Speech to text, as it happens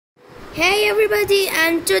Hey everybody,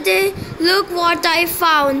 and today look what I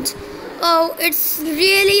found. Oh, it's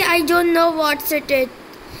really, I don't know what's it.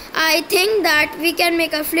 I think that we can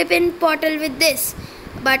make a flippin' portal with this,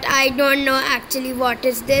 but I don't know actually what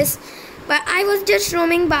is this. But I was just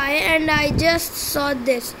roaming by and I just saw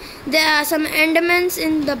this. There are some enderments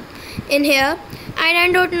in here, and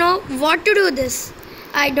I don't know what to do this.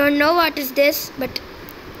 I don't know what is this, but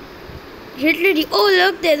literally, oh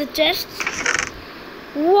look, there's a chest.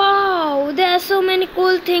 Wow, there are so many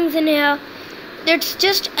cool things in here. It's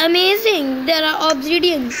just amazing. There are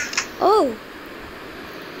obsidians. Oh,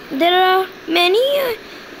 there are many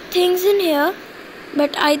things in here,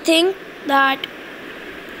 but I think that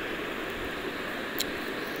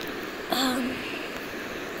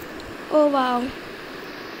oh wow.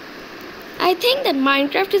 I think that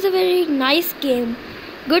Minecraft is a very nice game.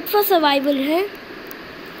 Good for survival, huh?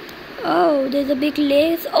 Oh, there's a big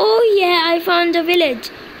lake. Oh yeah, I found a village.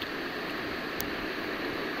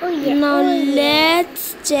 Oh yeah. Now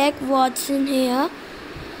let's check what's in here.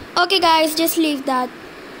 Okay guys, just leave that.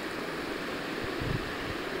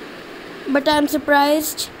 But I'm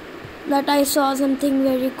surprised that I saw something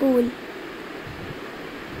very cool.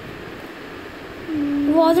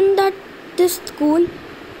 Wasn't that this cool?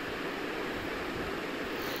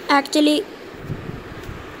 Actually,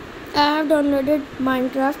 I have downloaded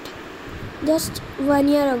Minecraft just 1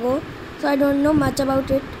 year ago, so I don't know much about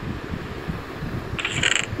it.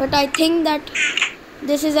 But I think that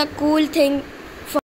this is a cool thing